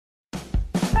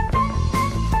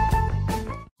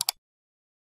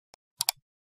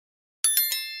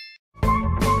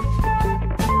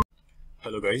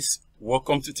Hello guys,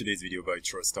 welcome to today's video by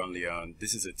Trust Stanley, and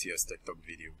this is a TS Tech Talk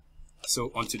video.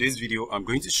 So on today's video, I'm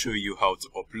going to show you how to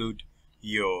upload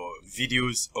your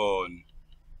videos on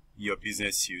your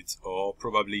business suite or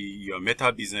probably your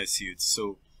Meta business suite.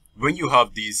 So when you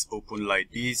have this open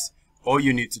like this, all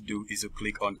you need to do is to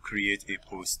click on create a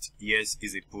post. Yes,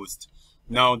 is a post.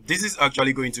 Now this is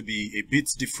actually going to be a bit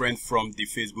different from the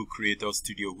Facebook Creator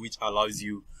Studio, which allows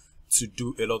you to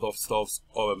do a lot of stuff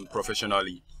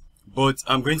professionally. But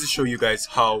I'm going to show you guys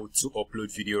how to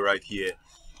upload video right here.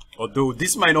 Although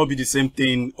this might not be the same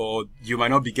thing, or you might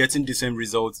not be getting the same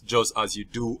results just as you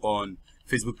do on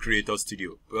Facebook Creator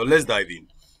Studio. Well, let's dive in.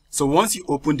 So once you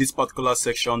open this particular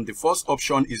section, the first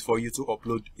option is for you to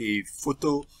upload a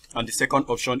photo, and the second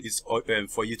option is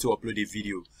for you to upload a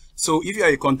video. So if you are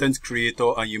a content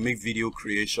creator and you make video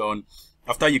creation,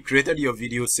 after you created your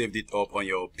video, saved it up on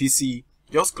your PC,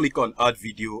 just click on add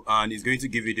video and it's going to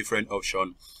give you a different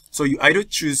option. So you either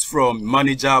choose from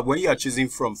manager. When you are choosing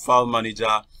from file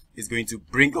manager, it's going to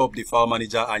bring up the file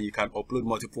manager and you can upload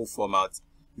multiple format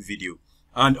video.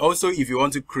 And also if you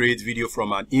want to create video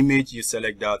from an image, you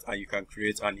select that and you can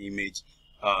create an image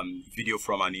video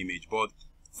from an image. But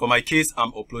for my case,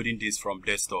 I'm uploading this from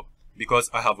desktop because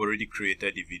I have already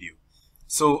created the video.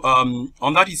 So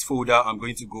under this folder, I'm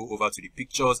going to go over to the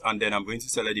pictures and then I'm going to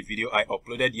select the video I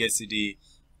uploaded yesterday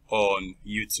on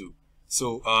YouTube.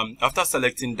 So after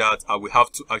selecting that, I will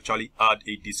have to actually add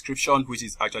a description, which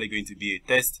is actually going to be a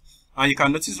test. And you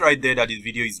can notice right there that this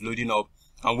video is loading up.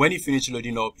 And when it finishes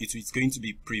loading up, it is going to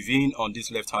be previewing on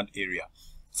this left-hand area.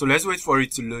 So let's wait for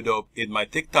it to load up. It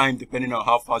might take time depending on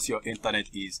how fast your internet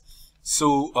is.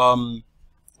 So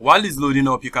while it's loading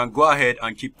up, you can go ahead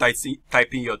and keep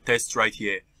typing your text right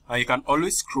here. And you can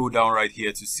always scroll down right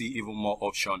here to see even more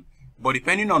options. But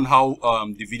depending on how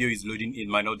the video is loading, it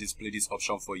might not display this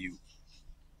option for you.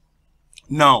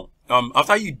 Now,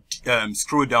 after you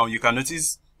scroll down, you can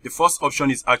notice the first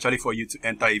option is actually for you to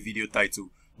enter a video title.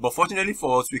 But fortunately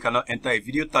for us, we cannot enter a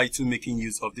video title making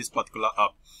use of this particular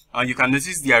app. And you can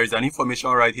notice there is an information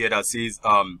right here that says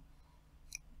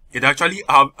it actually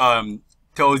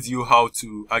tells you how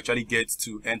to actually get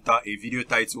to enter a video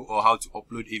title or how to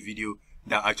upload a video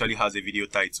that actually has a video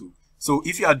title. So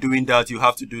if you are doing that, you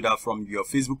have to do that from your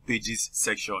Facebook pages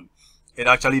section. It's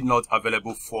actually not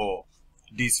available for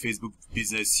this Facebook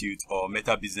business suite or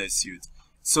Meta business suite.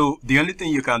 So the only thing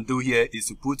you can do here is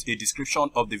to put a description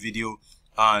of the video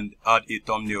and add a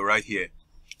thumbnail right here.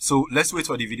 So let's wait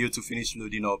for the video to finish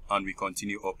loading up and we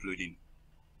continue uploading.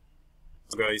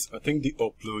 So guys, I think the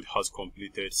upload has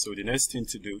completed. So the next thing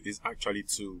to do is actually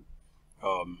to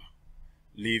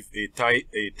leave a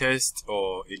text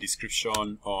or a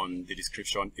description on the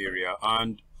description area,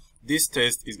 and this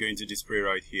text is going to display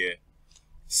right here.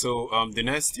 So the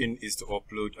next thing is to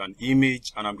upload an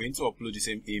image, and I'm going to upload the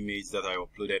same image that I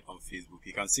uploaded on Facebook.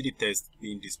 You can see the text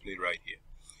being displayed right here.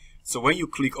 So when you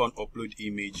click on upload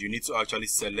image, you need to actually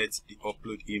select the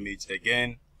upload image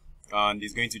again, and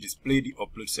it's going to display the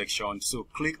upload section. So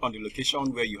click on the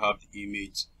location where you have the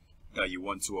image that you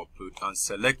want to upload and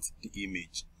select the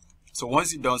image. So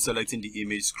once you're done selecting the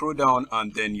image, scroll down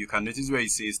and then you can notice where it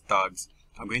says tags.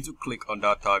 I'm going to click on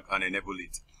that tag and enable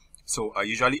it. So I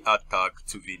usually add tag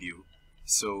to video.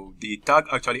 So the tag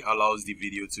actually allows the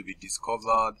video to be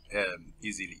discovered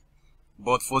easily.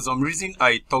 But for some reason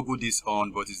I toggle this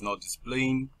on, but it's not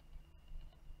displaying.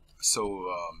 So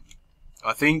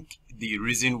I think the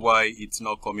reason why it's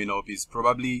not coming up is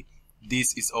probably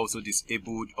this is also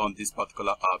disabled on this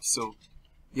particular app. So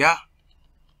yeah,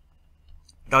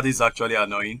 that is actually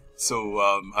annoying. So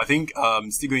I think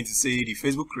I'm still going to say the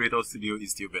Facebook Creator Studio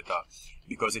is still better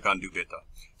because it can do better.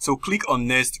 So click on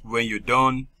next when you're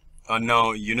done, and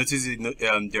now you notice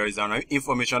there is an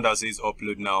information that says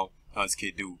upload now and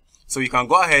schedule. So you can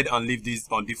go ahead and leave this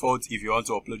on default if you want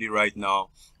to upload it right now.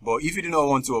 But if you do not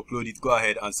want to upload it, go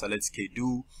ahead and select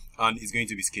schedule and it's going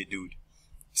to be scheduled.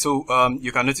 So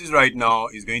you can notice right now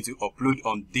it's going to upload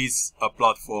on this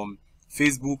platform,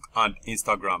 Facebook and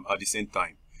Instagram at the same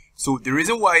time. So the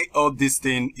reason why all this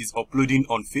thing is uploading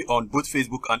on both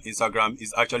Facebook and Instagram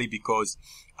is actually because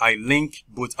I link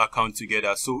both accounts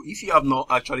together. So if you have not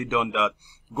actually done that,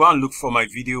 go and look for my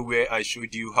video where I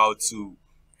showed you how to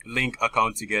link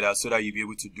accounts together so that you'll be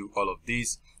able to do all of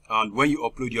this. And when you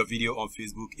upload your video on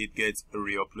Facebook, it gets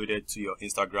re-uploaded to your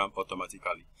Instagram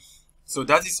automatically. So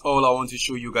that is all I want to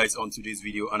show you guys on today's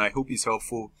video, and I hope it's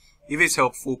helpful. If it's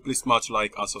helpful, please smash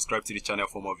like and subscribe to the channel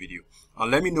for more video.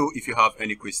 And let me know if you have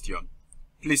any question.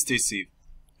 Please stay safe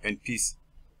and peace.